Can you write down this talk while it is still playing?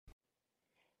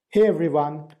Hey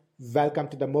everyone, welcome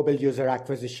to the Mobile User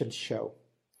Acquisition Show.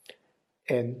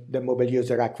 In the Mobile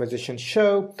User Acquisition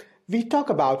Show, we talk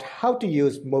about how to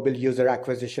use mobile user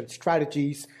acquisition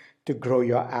strategies to grow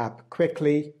your app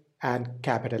quickly and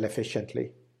capital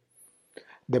efficiently.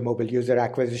 The Mobile User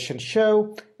Acquisition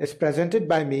Show is presented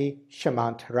by me,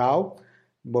 Shamant Rao,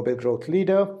 mobile growth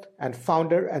leader and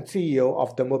founder and CEO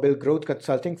of the mobile growth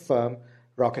consulting firm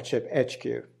Rocketship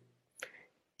HQ.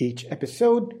 Each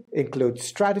episode includes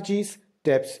strategies,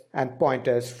 tips, and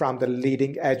pointers from the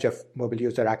leading edge of mobile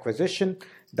user acquisition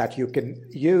that you can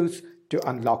use to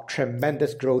unlock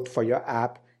tremendous growth for your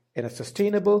app in a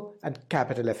sustainable and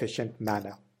capital efficient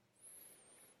manner.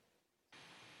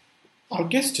 Our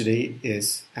guest today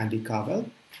is Andy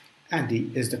Carvell.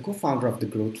 Andy is the co-founder of the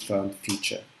growth firm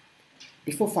Phiture.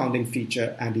 Before founding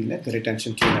Phiture, Andy led the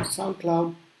retention team at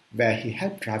SoundCloud, where he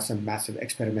helped drive some massive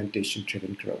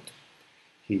experimentation-driven growth.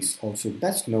 He's also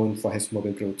best known for his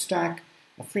mobile growth stack,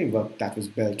 a framework that was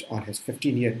built on his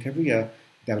 15-year career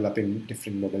developing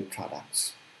different mobile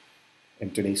products.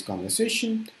 In today's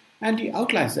conversation, Andy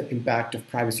outlines the impact of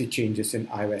privacy changes in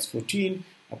iOS 14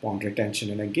 upon retention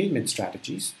and engagement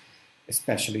strategies,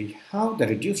 especially how the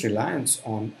reduced reliance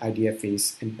on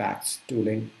IDFAs impacts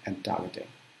tooling and targeting.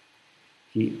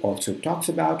 He also talks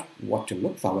about what to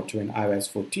look forward to in iOS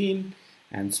 14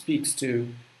 and speaks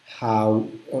to how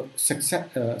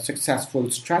successful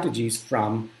strategies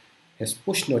from his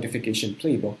push notification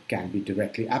playbook can be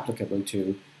directly applicable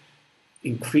to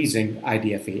increasing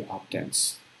IDFA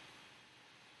opt-ins.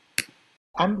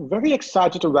 I'm very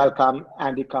excited to welcome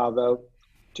Andy Carvell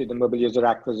to the Mobile User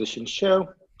Acquisition Show.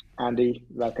 Andy,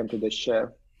 welcome to the show.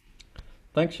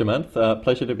 Thanks, Shamant.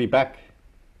 Pleasure to be back.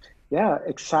 Yeah,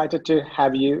 excited to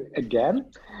have you again.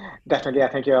 Definitely, I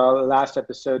think your last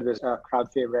episode was a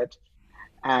crowd favorite.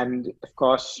 And of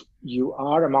course, you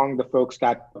are among the folks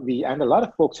that we and a lot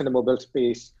of folks in the mobile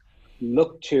space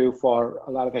look to for a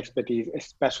lot of expertise,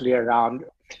 especially around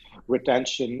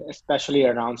retention, especially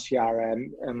around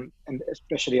CRM, and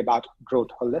especially about growth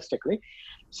holistically.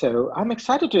 So I'm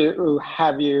excited to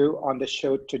have you on the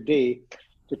show today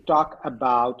to talk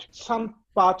about some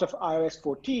parts of iOS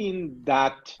 14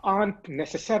 that aren't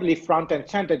necessarily front and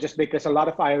center, just because a lot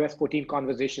of iOS 14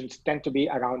 conversations tend to be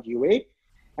around UA.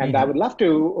 And I would love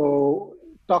to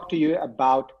talk to you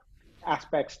about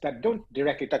aspects that don't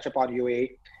directly touch upon UA,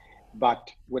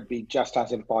 but would be just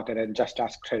as important and just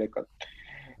as critical.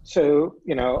 So,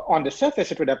 on the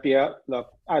surface, it would appear,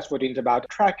 look, iOS 14 is about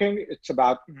tracking, it's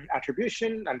about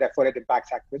attribution, and therefore it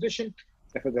impacts acquisition.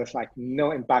 Therefore, there's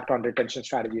no impact on retention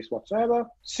strategies whatsoever.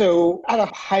 So at a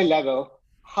high level,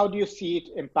 how do you see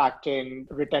it impacting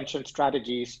retention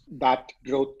strategies that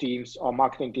growth teams or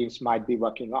marketing teams might be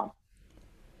working on?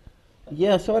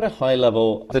 Yeah, so at a high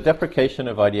level, the deprecation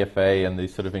of IDFA and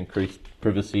these sort of increased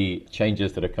privacy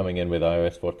changes that are coming in with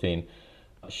iOS 14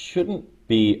 shouldn't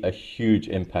be a huge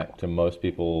impact to most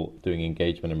people doing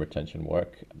engagement and retention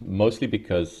work, mostly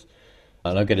because,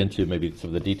 and I'll get into maybe some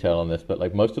of the detail on this,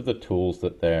 but most of the tools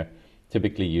that they're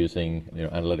typically using,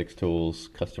 analytics tools,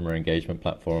 customer engagement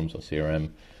platforms or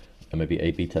CRM, and maybe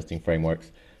A/B testing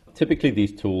frameworks, typically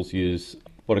these tools use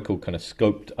what are called kind of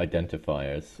scoped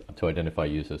identifiers to identify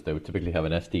users. They would typically have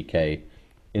an SDK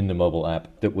in the mobile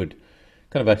app that would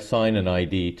kind of assign an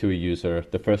ID to a user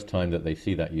the first time that they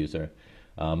see that user.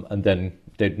 And then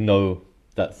they'd know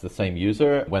that's the same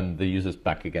user when the user's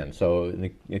back again. So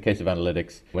in the case of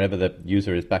analytics, whenever the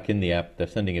user is back in the app, they're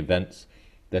sending events,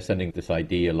 they're sending this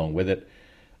ID along with it,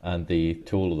 and the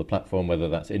tool or the platform, whether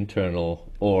that's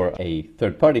internal or a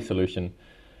third-party solution,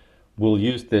 will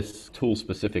use this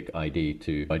tool-specific ID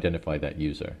to identify that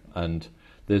user. And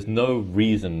there's no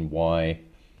reason why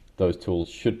those tools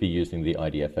should be using the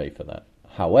IDFA for that.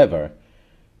 However,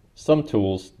 some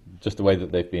tools, just the way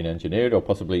that they've been engineered, or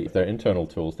possibly if they're internal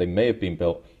tools, they may have been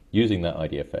built using that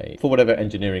IDFA. For whatever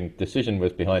engineering decision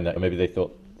was behind that, or maybe they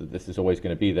thought that this is always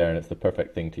going to be there and it's the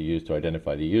perfect thing to use to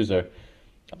identify the user.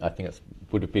 I think it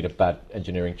would have been a bad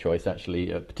engineering choice, actually,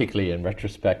 particularly in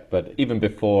retrospect. But even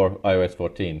before iOS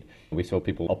 14, we saw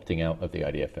people opting out of the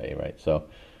IDFA, right? So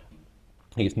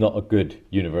I think it's not a good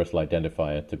universal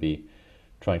identifier to be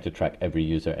trying to track every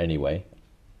user anyway.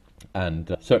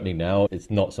 And certainly now,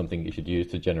 it's not something you should use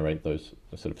to generate those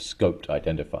sort of scoped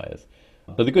identifiers.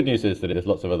 But the good news is that there's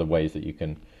lots of other ways that you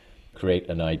can create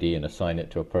an ID and assign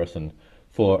it to a person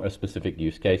for a specific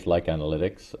use case like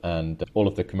analytics, and all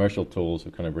of the commercial tools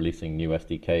are kind of releasing new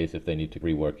SDKs if they need to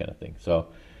rework anything. So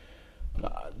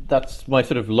that's my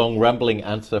sort of long rambling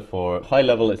answer. For high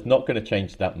level, it's not going to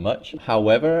change that much.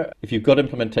 However, if you've got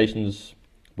implementations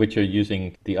which are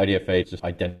using the IDFA to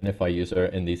identify user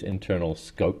in these internal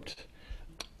scoped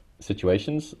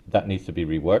situations, that needs to be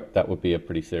reworked. That would be a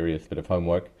pretty serious bit of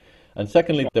homework. And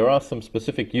secondly, there are some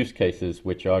specific use cases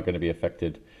which are going to be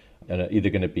affected and are either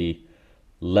going to be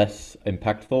less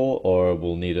impactful or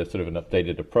will need a sort of an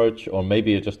updated approach, or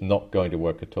maybe are just not going to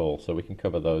work at all. So we can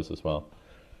cover those as well.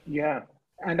 Yeah,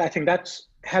 and I think that's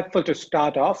helpful to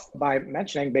start off by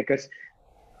mentioning, because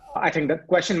I think the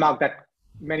question mark that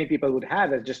many people would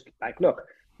have is just like, look,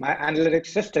 my analytics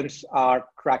systems are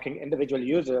tracking individual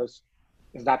users.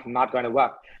 Is that not going to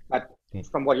work? But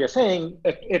from what you're saying,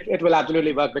 it will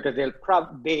absolutely work, because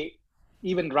they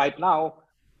even right now,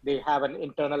 they have an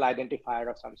internal identifier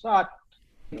of some sort.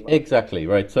 Exactly,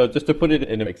 right. So just to put it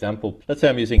in an example, let's say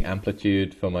I'm using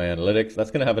Amplitude for my analytics.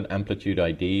 That's going to have an Amplitude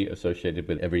ID associated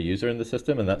with every user in the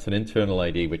system, and that's an internal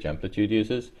ID which Amplitude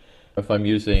uses. If I'm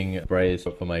using Braze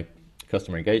for my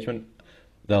customer engagement,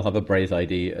 they'll have a Braze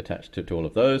ID attached to all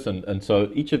of those. And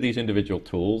so each of these individual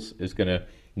tools is going to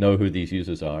know who these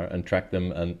users are and track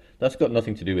them. And that's got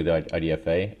nothing to do with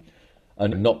IDFA.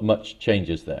 And not much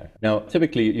changes there. Now,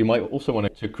 typically, you might also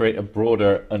want to create a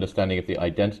broader understanding of the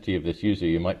identity of this user.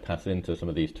 You might pass into some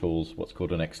of these tools what's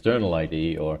called an external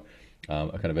ID, or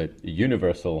a kind of a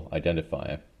universal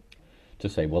identifier, to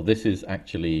say, well, this is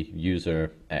actually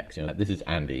user X. This is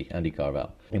Andy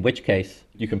Carvell. In which case,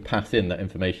 you can pass in that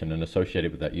information and associate it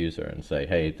with that user and say,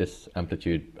 hey, this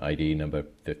Amplitude ID number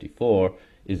 54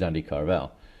 is Andy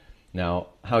Carvell. Now,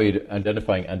 how you're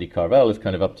identifying Andy Carvell is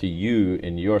kind of up to you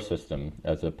in your system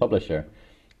as a publisher.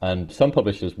 And some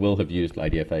publishers will have used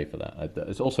IDFA for that.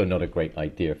 It's also not a great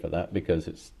idea for that, because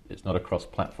it's not a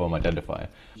cross-platform identifier.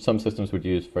 Some systems would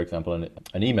use, for example,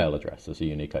 an email address as a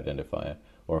unique identifier,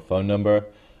 or a phone number,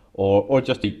 or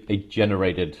just a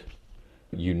generated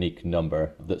unique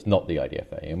number that's not the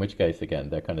IDFA, in which case, again,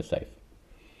 they're kind of safe.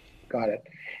 Got it.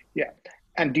 Yeah.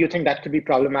 And do you think that could be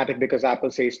problematic because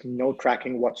Apple says no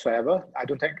tracking whatsoever? I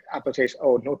don't think Apple says,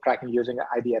 oh, no tracking using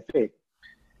IDFA.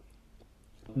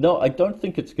 No, I don't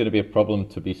think it's going to be a problem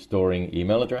to be storing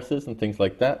email addresses and things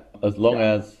like that. As long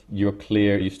as you're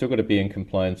clear, you're still going to be in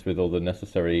compliance with all the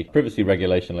necessary privacy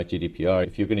regulation like GDPR.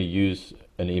 If you're going to use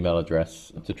an email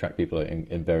address to track people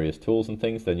in various tools and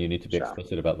things, then you need to be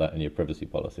explicit about that in your privacy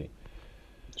policy.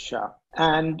 Sure.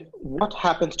 And what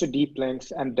happens to deep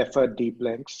links and deferred deep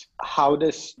links? How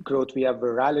does growth via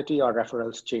virality or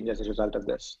referrals change as a result of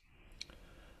this?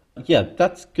 Yeah,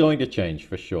 that's going to change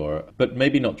for sure, but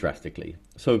maybe not drastically.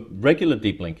 So regular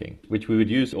deep linking, which we would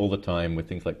use all the time with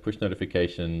things like push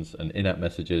notifications and in-app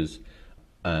messages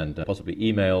and possibly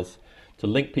emails, to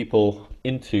link people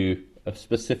into a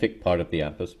specific part of the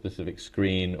app, a specific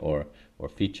screen or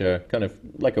feature, kind of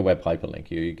like a web hyperlink.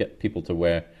 You get people to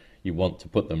where you want to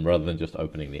put them rather than just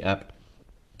opening the app.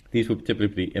 These would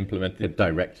typically be implemented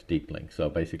direct deep link. So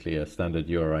basically a standard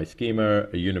URI schema,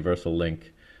 a universal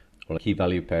link, or key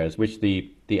value pairs, which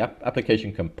the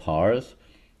application can parse,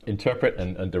 interpret,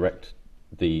 and direct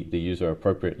the user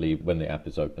appropriately when the app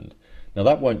is opened. Now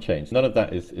that won't change. None of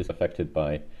that is affected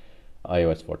by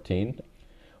iOS 14.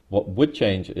 What would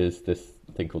change is this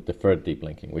thing called deferred deep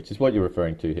linking, which is what you're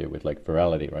referring to here with like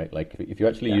virality, right? Like if you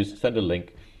actually send a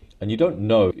link, and you don't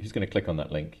know who's going to click on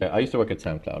that link. I used to work at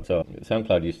SoundCloud, so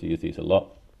SoundCloud used to use these a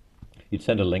lot. You'd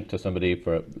send a link to somebody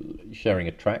for sharing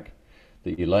a track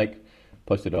that you like,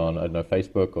 post it on, I don't know,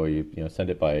 Facebook, or you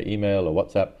send it by email or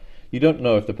WhatsApp. You don't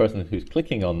know if the person who's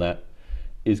clicking on that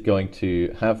is going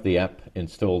to have the app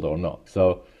installed or not.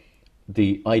 So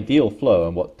the ideal flow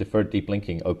and what deferred deep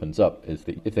linking opens up is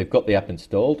that if they've got the app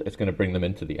installed, it's going to bring them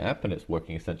into the app, and it's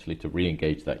working essentially to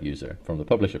re-engage that user from the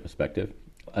publisher perspective.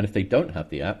 And if they don't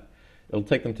have the app, it'll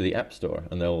take them to the App Store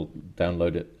and they'll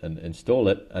download it and install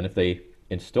it. And if they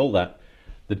install that,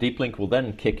 the deep link will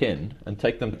then kick in and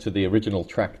take them to the original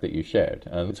track that you shared.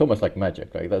 And it's almost like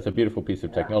magic, right? That's a beautiful piece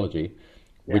of technology,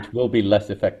 which will be less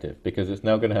effective because it's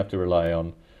now going to have to rely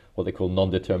on what they call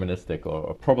non-deterministic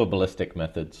or probabilistic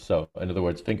methods. So in other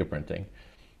words, fingerprinting.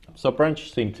 So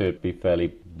Branch seem to be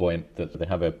fairly buoyant that they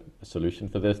have a solution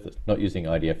for this that's not using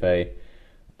IDFA.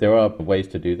 There are ways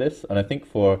to do this, and I think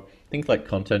for things like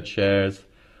content shares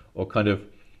or kind of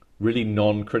really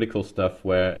non-critical stuff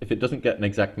where if it doesn't get an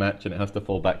exact match and it has to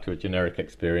fall back to a generic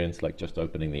experience like just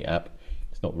opening the app,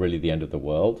 it's not really the end of the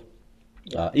world.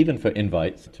 Even for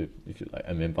invites, if you like,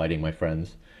 I'm inviting my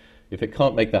friends, if it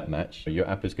can't make that match, your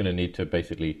app is going to need to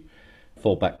basically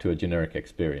fall back to a generic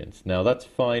experience. Now that's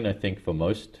fine, I think, for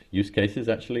most use cases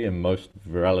actually, and most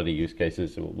virality use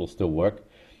cases will still work.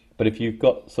 But if you've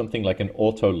got something like an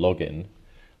auto login,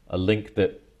 a link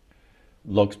that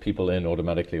logs people in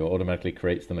automatically or automatically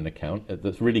creates them an account,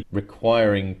 that's really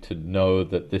requiring to know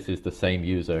that this is the same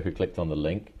user who clicked on the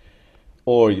link.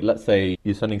 Or let's say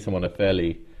you're sending someone a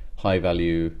fairly high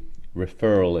value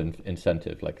referral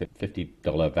incentive, like a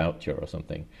 $50 voucher or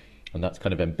something, and that's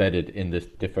kind of embedded in this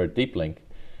deferred deep link,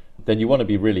 then you want to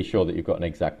be really sure that you've got an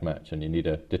exact match, and you need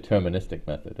a deterministic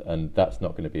method, and that's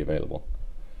not going to be available.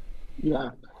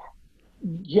 Yeah.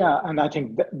 Yeah, and I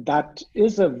think that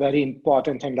is a very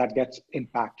important thing that gets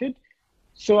impacted.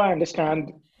 So I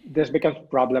understand this becomes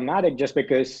problematic just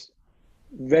because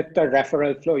with the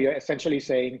referral flow, you're essentially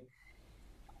saying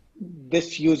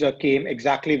this user came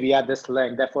exactly via this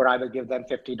link, therefore I will give them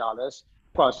 $50. Of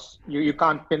course, you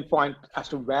can't pinpoint as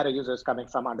to where a user is coming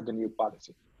from under the new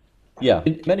policy. Yeah,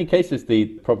 in many cases,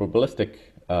 the probabilistic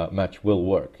match will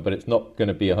work, but it's not going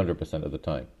to be 100% of the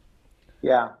time.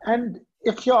 Yeah, and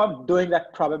if you're doing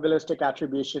that probabilistic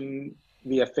attribution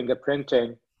via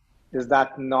fingerprinting, is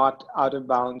that not out of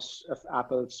bounds of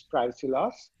Apple's privacy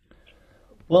laws?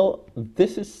 Well,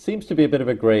 seems to be a bit of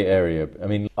a gray area. I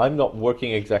mean, I'm not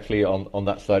working exactly on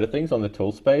that side of things, on the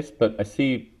tool space, but I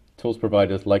see tools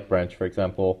providers like Branch, for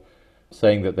example,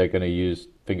 saying that they're going to use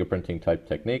fingerprinting type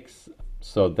techniques.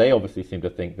 So they obviously seem to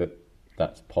think that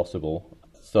that's possible.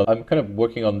 So I'm kind of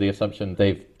working on the assumption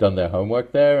they've done their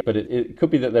homework there, but it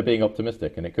could be that they're being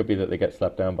optimistic, and it could be that they get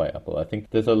slapped down by Apple. I think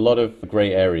there's a lot of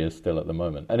gray areas still at the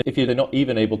moment. And if you're not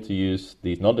even able to use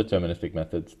these non-deterministic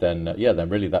methods, then then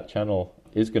really that channel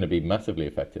is going to be massively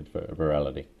affected for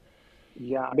virality.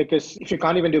 Yeah, because if you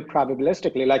can't even do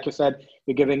probabilistically, like you said,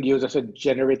 you're giving users a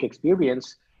generic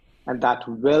experience, and that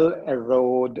will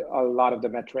erode a lot of the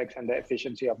metrics and the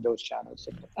efficiency of those channels.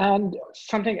 And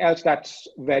something else that's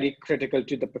very critical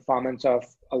to the performance of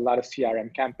a lot of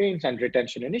CRM campaigns and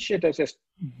retention initiatives is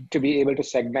to be able to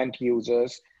segment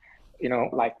users,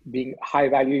 like being high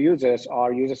value users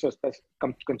or users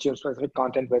who consume specific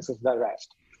content versus the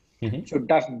rest. Mm-hmm. So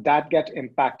does that get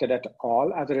impacted at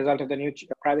all as a result of the new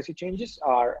privacy changes,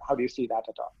 or how do you see that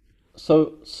at all?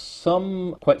 So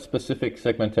some quite specific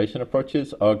segmentation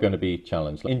approaches are going to be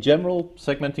challenged. In general,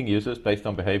 segmenting users based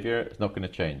on behavior is not going to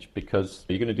change because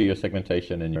you're going to do your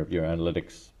segmentation in your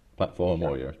analytics platform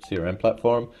or your CRM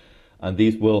platform, and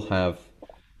these will have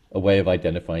a way of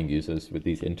identifying users with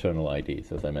these internal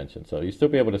IDs, as I mentioned. So you'll still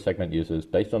be able to segment users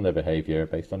based on their behavior,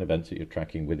 based on events that you're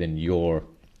tracking within your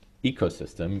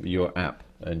ecosystem, your app,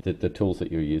 and the tools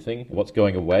that you're using. What's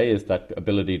going away is that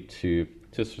ability to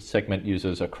segment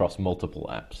users across multiple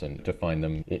apps and to find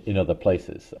them in other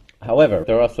places. However,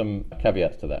 there are some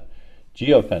caveats to that.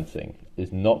 Geofencing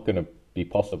is not going to be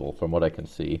possible from what I can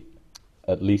see,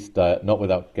 at least not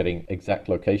without getting exact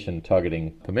location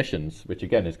targeting permissions, which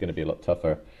again is going to be a lot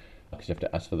tougher because you have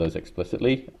to ask for those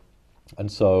explicitly.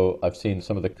 And so I've seen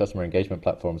some of the customer engagement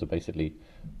platforms are basically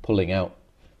pulling out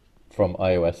from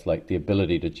iOS like the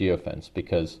ability to geofence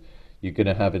because you're going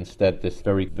to have instead this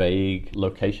very vague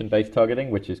location-based targeting,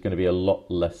 which is going to be a lot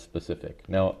less specific.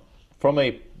 Now, from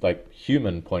a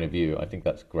human point of view, I think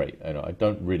that's great. I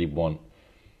don't really want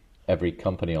every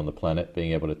company on the planet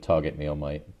being able to target me on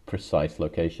my precise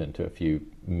location to a few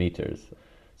meters.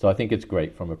 So I think it's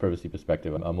great from a privacy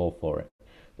perspective. I'm all for it.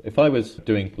 If I was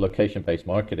doing location-based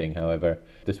marketing, however,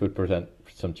 this would present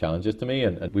some challenges to me,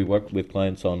 and we work with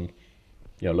clients on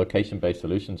location-based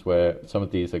solutions where some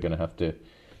of these are going to have to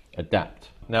adapt.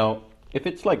 Now, if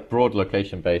it's like broad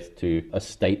location-based to a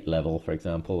state level, for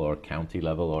example, or a county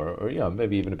level, or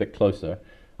maybe even a bit closer,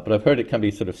 but I've heard it can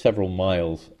be sort of several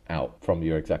miles out from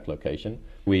your exact location.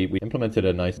 We implemented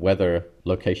a nice weather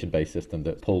location-based system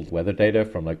that pulled weather data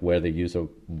from like where the user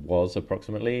was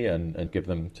approximately and give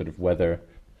them sort of weather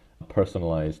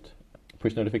personalized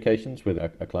push notifications with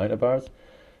a client of ours.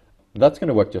 That's going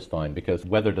to work just fine because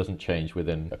weather doesn't change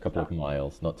within a couple of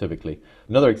miles, not typically.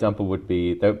 Another example would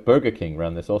be that Burger King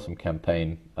ran this awesome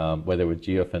campaign where they were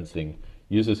geofencing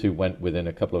users who went within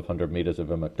a couple of 100 meters of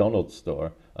a McDonald's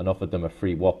store and offered them a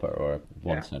free Whopper or a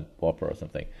 1 cent Whopper or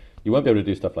something. You won't be able to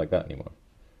do stuff like that anymore.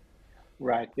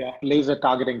 Right, yeah. Laser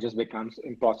targeting just becomes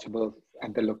impossible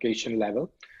at the location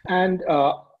level. And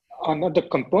another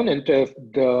component of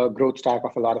the growth stack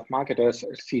of a lot of marketers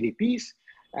are CDPs.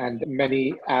 And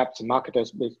many apps and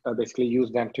marketers basically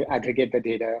use them to aggregate the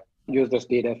data, use this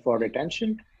data for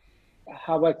retention.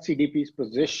 How are CDPs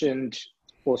positioned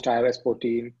post iOS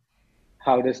 14?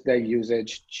 How does their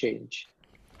usage change?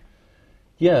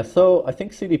 Yeah, so I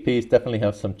think CDPs definitely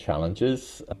have some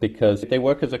challenges because they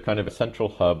work as a kind of a central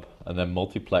hub and then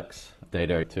multiplex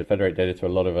data to federate data to a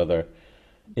lot of other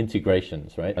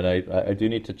integrations, right? And I do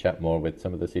need to chat more with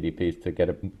some of the CDPs to get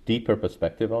a deeper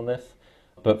perspective on this.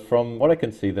 But from what I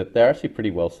can see, that they're actually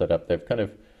pretty well set up. They've kind of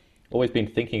always been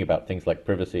thinking about things like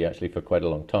privacy actually for quite a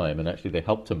long time, and actually they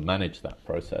help to manage that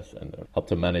process and help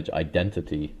to manage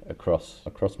identity across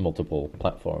multiple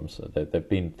platforms. They've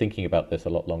been thinking about this a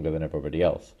lot longer than everybody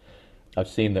else. I've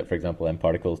seen that, for example,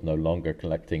 mParticle is no longer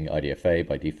collecting IDFA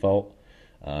by default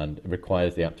and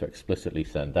requires the app to explicitly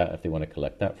send that if they want to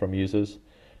collect that from users.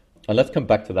 And let's come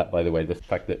back to that, by the way, the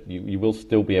fact that you will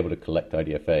still be able to collect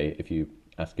IDFA if you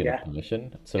ask it Yeah.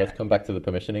 permission. So let's come back to the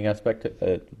permissioning aspect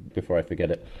before I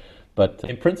forget it. But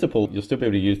in principle, you'll still be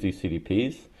able to use these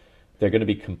CDPs. They're going to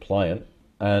be compliant.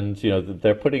 And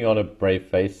they're putting on a brave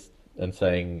face and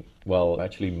saying, well,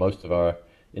 actually, most of our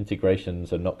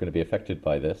integrations are not going to be affected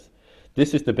by this.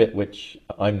 This is the bit which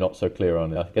I'm not so clear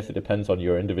on. I guess it depends on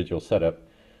your individual setup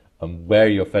and where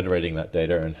you're federating that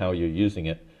data and how you're using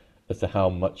it as to how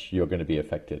much you're going to be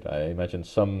affected. I imagine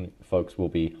some folks will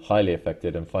be highly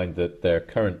affected and find that their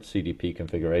current CDP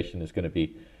configuration is going to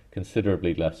be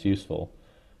considerably less useful,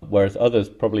 whereas others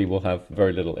probably will have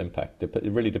very little impact.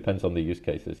 It really depends on the use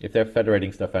cases. If they're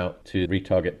federating stuff out to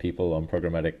retarget people on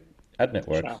programmatic ad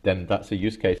networks, Sure. then that's a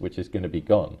use case which is going to be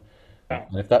gone.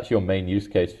 And if that's your main use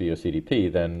case for your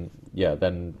CDP, then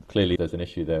clearly there's an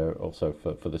issue there also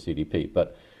for the CDP.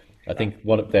 But I think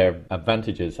one of their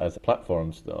advantages as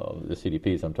platforms, the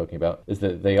CDPs I'm talking about, is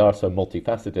that they are so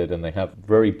multifaceted and they have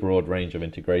very broad range of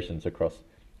integrations across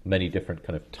many different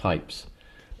kind of types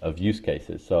of use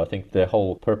cases. So I think their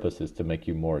whole purpose is to make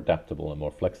you more adaptable and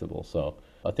more flexible. So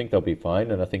I think they'll be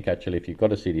fine. And I think actually if you've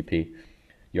got a CDP,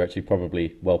 you're actually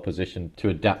probably well positioned to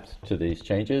adapt to these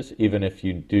changes, even if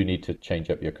you do need to change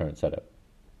up your current setup.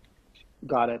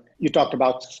 Got it. You talked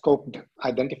about scoped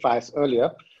identifiers earlier.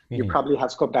 You probably have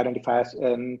scoped identifiers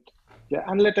in your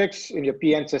analytics, in your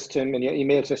PN system, in your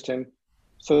email system.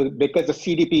 So because the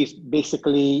CDP is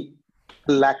basically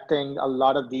collecting a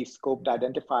lot of these scoped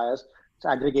identifiers, it's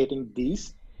aggregating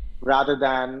these rather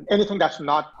than anything that's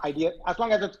not IDFA. As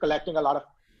long as it's collecting a lot of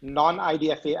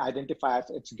non-IDFA identifiers,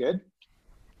 it's good.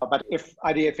 But if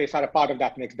IDFAs are a part of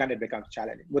that mix, then it becomes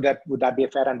challenging. Would that be a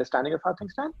fair understanding of how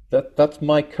things stand? That's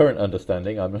my current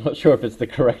understanding. I'm not sure if it's the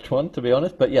correct one, to be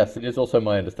honest. But yes, it is also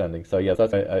my understanding. So yes,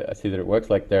 I see that it works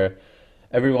like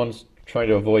everyone's trying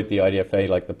to avoid the IDFA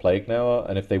like the plague now.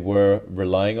 And if they were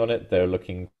relying on it, they're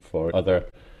looking for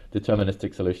other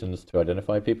deterministic solutions to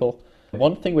identify people.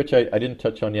 One thing which I didn't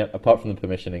touch on yet, apart from the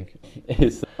permissioning,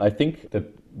 is I think that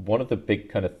one of the big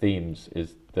kind of themes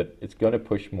is that it's going to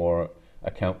push more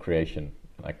account creation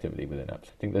activity within apps.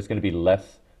 I think there's going to be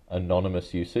less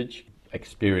anonymous usage,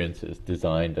 experiences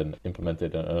designed and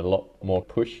implemented, and a lot more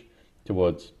push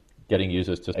towards getting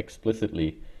users to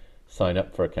explicitly sign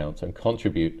up for accounts and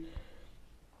contribute,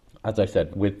 as I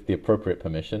said, with the appropriate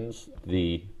permissions,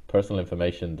 the personal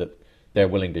information that they're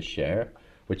willing to share,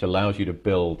 which allows you to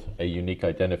build a unique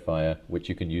identifier which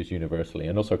you can use universally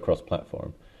and also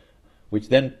cross-platform, which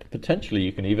then potentially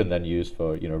you can even then use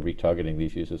for retargeting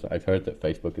these users. I've heard that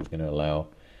Facebook is going to allow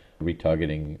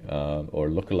retargeting or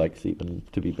lookalikes even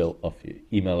to be built off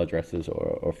email addresses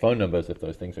or phone numbers if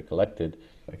those things are collected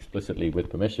explicitly with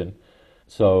permission.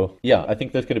 So yeah, I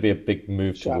think there's going to be a big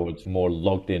move towards more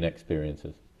logged in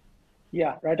experiences.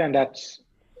 Yeah, right. And that's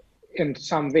in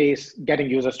some ways getting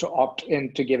users to opt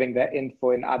into giving their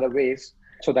info in other ways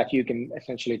so that you can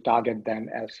essentially target them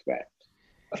elsewhere.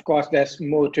 Of course, there's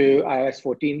more to iOS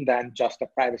 14 than just the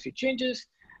privacy changes.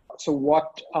 So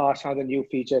what are some of the new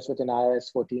features within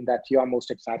iOS 14 that you're most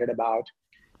excited about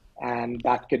and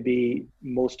that could be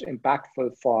most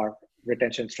impactful for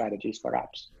retention strategies for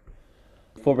apps?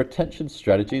 For retention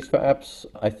strategies for apps,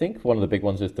 I think one of the big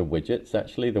ones is the widgets,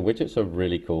 actually. The widgets are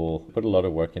really cool. Put a lot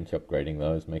of work into upgrading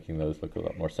those, making those look a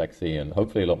lot more sexy and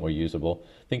hopefully a lot more usable.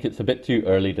 I think it's a bit too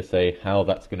early to say how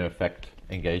that's going to affect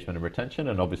engagement and retention,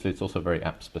 and obviously it's also very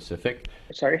app specific.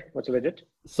 Sorry, what's a widget?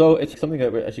 So it's something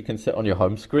that actually can sit on your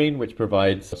home screen, which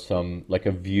provides some like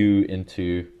a view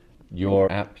into your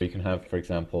app. You can have, for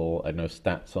example, I don't know,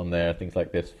 stats on there, things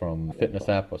like this from a fitness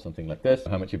app or something like this,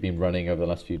 how much you've been running over the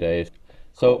last few days.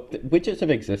 So widgets have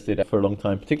existed for a long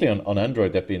time, particularly on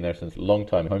Android. They've been there since a long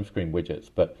time, home screen widgets.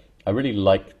 But I really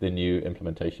like the new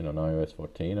implementation on iOS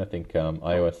 14. I think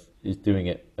iOS is doing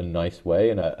it a nice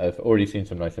way, and I've already seen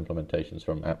some nice implementations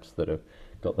from apps that have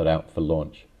got that out for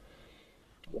launch.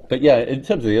 But yeah, in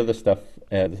terms of the other stuff,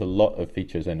 there's a lot of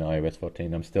features in iOS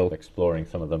 14. I'm still exploring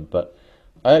some of them, but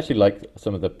I actually like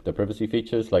some of the privacy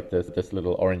features, like this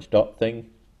little orange dot thing,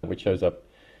 which shows up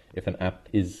if an app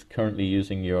is currently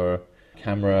using your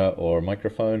camera or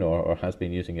microphone or has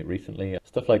been using it recently.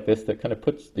 Stuff like this that kind of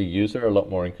puts the user a lot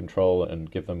more in control and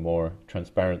give them more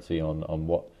transparency on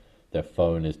what their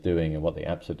phone is doing and what the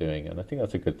apps are doing. And I think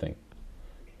that's a good thing.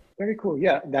 Very cool.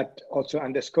 Yeah, that also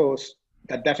underscores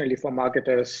that definitely for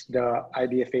marketers, the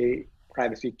IDFA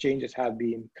privacy changes have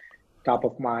been top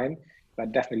of mind,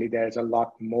 but definitely there's a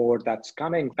lot more that's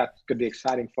coming that could be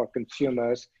exciting for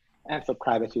consumers and for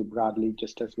privacy broadly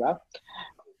just as well.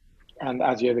 And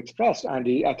as you have expressed,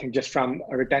 Andy, I think just from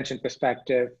a retention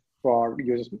perspective for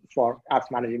users, for apps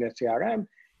managing their CRM,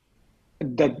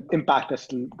 the impact is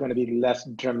going to be less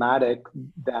dramatic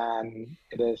than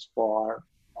it is for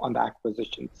on the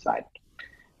acquisition side.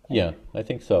 Yeah, I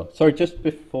think so. Sorry, just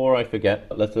before I forget,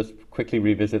 let's just quickly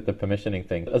revisit the permissioning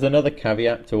thing. As another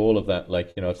caveat to all of that,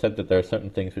 like, I've said that there are certain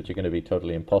things which are going to be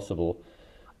totally impossible.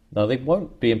 Now, they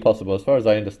won't be impossible, as far as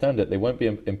I understand it, they won't be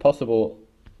impossible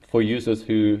for users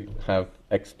who have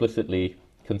explicitly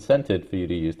consented for you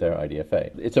to use their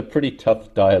IDFA. It's a pretty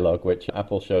tough dialogue, which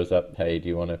Apple shows up, hey, do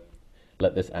you want to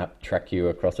let this app track you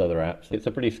across other apps? It's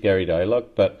a pretty scary dialogue,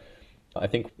 but I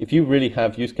think if you really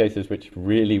have use cases which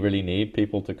really, really need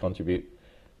people to contribute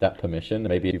that permission,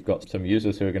 maybe you've got some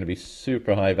users who are going to be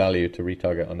super high value to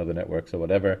retarget on other networks or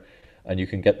whatever, and you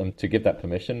can get them to give that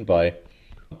permission by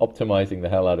optimizing the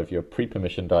hell out of your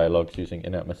pre-permission dialogues using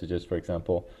in-app messages, for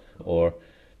example, or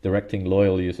directing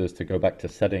loyal users to go back to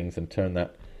settings and turn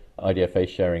that IDFA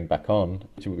sharing back on,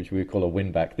 which we call a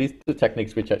win back. These are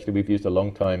techniques which actually we've used a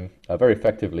long time very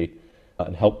effectively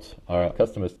and helped our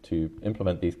customers to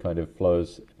implement these kind of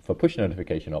flows for push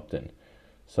notification opt-in.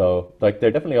 So like there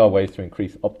definitely are ways to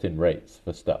increase opt-in rates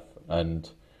for stuff, and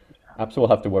apps will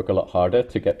have to work a lot harder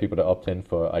to get people to opt in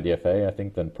for IDFA, I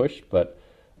think, than push, but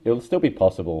it'll still be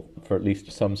possible for at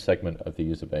least some segment of the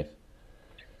user base.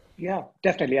 Yeah,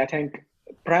 definitely. I think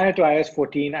prior to iOS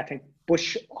 14, I think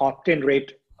push opt-in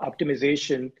rate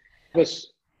optimization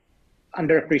was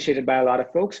underappreciated by a lot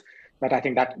of folks, but I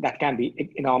think that can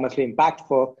be enormously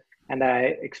impactful. And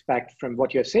I expect from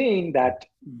what you're saying that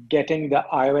getting the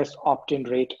iOS opt-in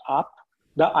rate up,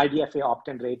 the IDFA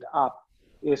opt-in rate up,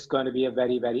 is going to be a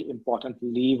very, very important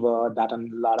lever that a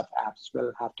lot of apps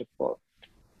will have to pull.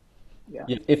 Yeah.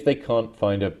 If they can't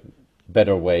find a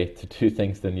better way to do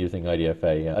things than using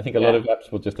IDFA, I think a lot of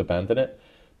apps will just abandon it.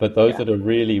 But those that are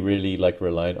really, really like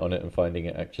reliant on it and finding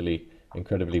it actually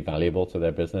incredibly valuable to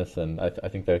their business, and I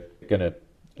think they're going to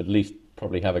at least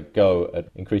probably have a go at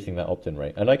increasing that opt-in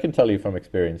rate. And I can tell you from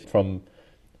experience, from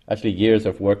actually years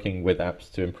of working with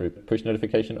apps to improve push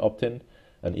notification opt-in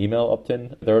and email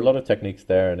opt-in, there are a lot of techniques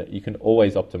there, and you can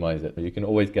always optimize it. You can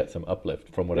always get some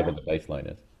uplift from whatever the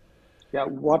baseline is. Yeah,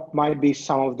 what might be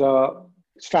some of the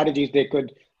strategies they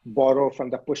could borrow from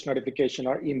the push notification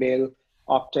or email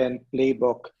opt-in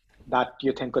playbook that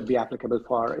you think could be applicable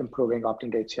for improving opt-in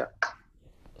rates here?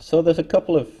 So there's a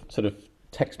couple of sort of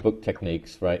textbook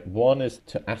techniques, right? One is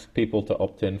to ask people to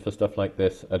opt in for stuff like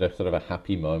this at a sort of a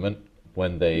happy moment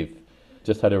when they've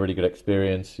just had a really good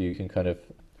experience. You can kind of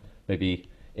maybe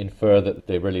infer that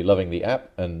they're really loving the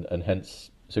app, and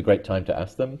hence it's a great time to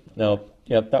ask them. Now,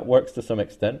 that works to some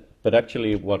extent, but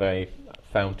actually what I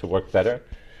found to work better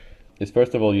is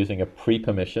first of all using a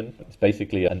pre-permission. It's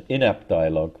basically an in-app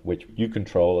dialogue which you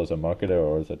control as a marketer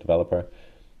or as a developer,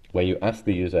 where you ask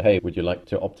the user, hey, would you like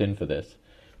to opt in for this?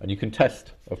 And you can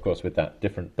test, of course, with that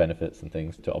different benefits and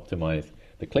things to optimize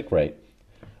the click rate.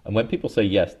 And when people say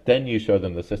yes, then you show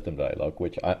them the system dialogue,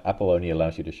 which Apple only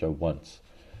allows you to show once.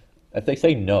 If they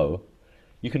say no,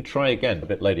 you can try again a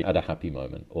bit later at a happy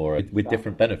moment or with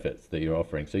different benefits that you're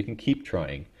offering. So you can keep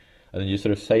trying, and then you're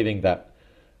sort of saving that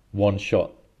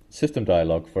one-shot system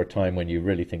dialogue for a time when you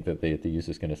really think that the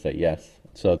user's going to say yes.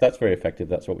 So that's very effective.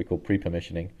 That's what we call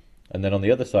pre-permissioning. And then on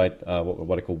the other side,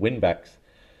 what I call win-backs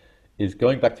is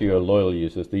going back to your loyal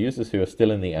users, the users who are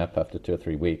still in the app after 2 or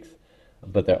 3 weeks,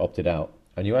 but they're opted out.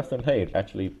 And you ask them, hey,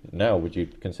 actually, now would you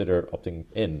consider opting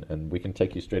in? And we can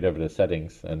take you straight over to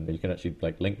settings, and you can actually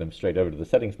link them straight over to the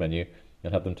settings menu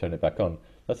and have them turn it back on.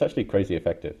 That's actually crazy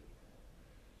effective.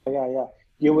 Yeah.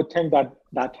 You would think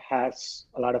that has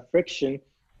a lot of friction,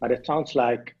 but it sounds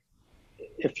like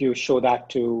if you show that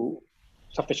to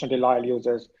sufficiently loyal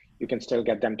users, you can still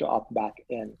get them to opt back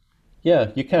in.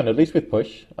 Yeah, you can, at least with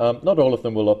push. Not all of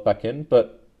them will opt back in,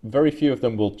 but very few of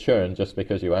them will churn just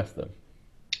because you ask them.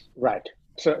 Right.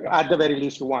 So at the very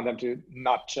least, you want them to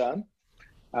not churn.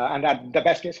 And at the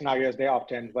best case scenarios, they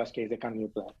opt in. Worst case, they continue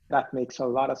playing. That makes a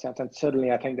lot of sense. And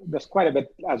certainly, I think there's quite a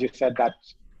bit, as you said,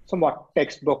 that's somewhat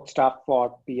textbook stuff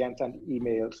for PMs and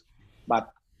emails,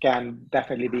 but can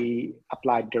definitely be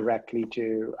applied directly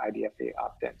to IDFA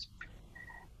opt-ins.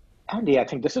 Andy, I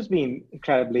think this has been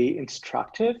incredibly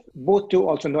instructive, both to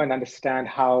also know and understand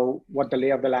what the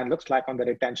lay of the land looks like on the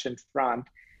retention front,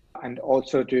 and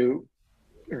also to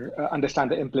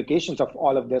understand the implications of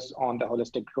all of this on the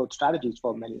holistic growth strategies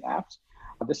for many apps.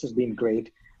 This has been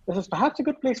great. This is perhaps a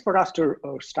good place for us to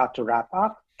start to wrap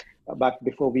up. But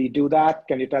before we do that,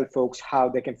 can you tell folks how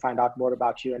they can find out more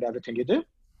about you and everything you do?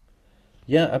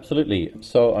 Yeah, absolutely.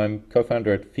 So I'm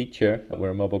co-founder at Phiture.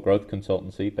 We're a mobile growth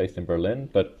consultancy based in Berlin,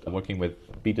 but working with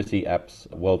B2C apps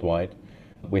worldwide.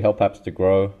 We help apps to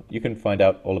grow. You can find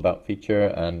out all about Phiture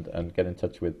and get in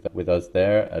touch with us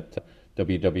there at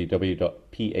www.phiture,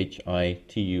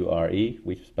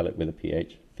 we spell it with a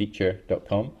PH,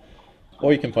 Phiture.com.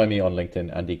 Or you can find me on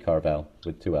LinkedIn, Andy Carvell,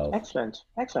 with two L's. Excellent.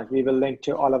 Excellent. We will link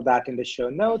to all of that in the show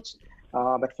notes.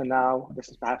 But for now, this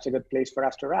is perhaps a good place for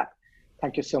us to wrap.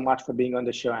 Thank you so much for being on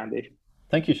the show, Andy.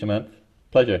 Thank you, Shamant.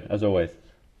 Pleasure, as always.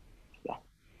 Yeah.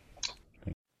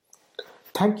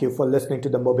 Thank you for listening to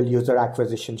the Mobile User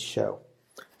Acquisition Show.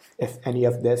 If any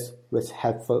of this was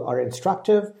helpful or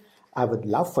instructive, I would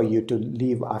love for you to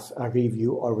leave us a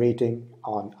review or rating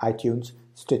on iTunes,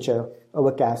 Stitcher,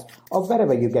 Overcast, or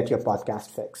wherever you get your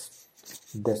podcast fix.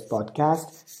 This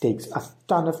podcast takes a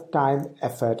ton of time,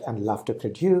 effort, and love to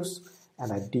produce,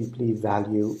 and I deeply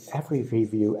value every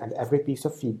review and every piece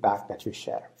of feedback that you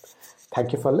share.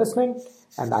 Thank you for listening,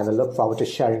 and I will look forward to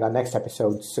sharing our next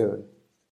episode soon.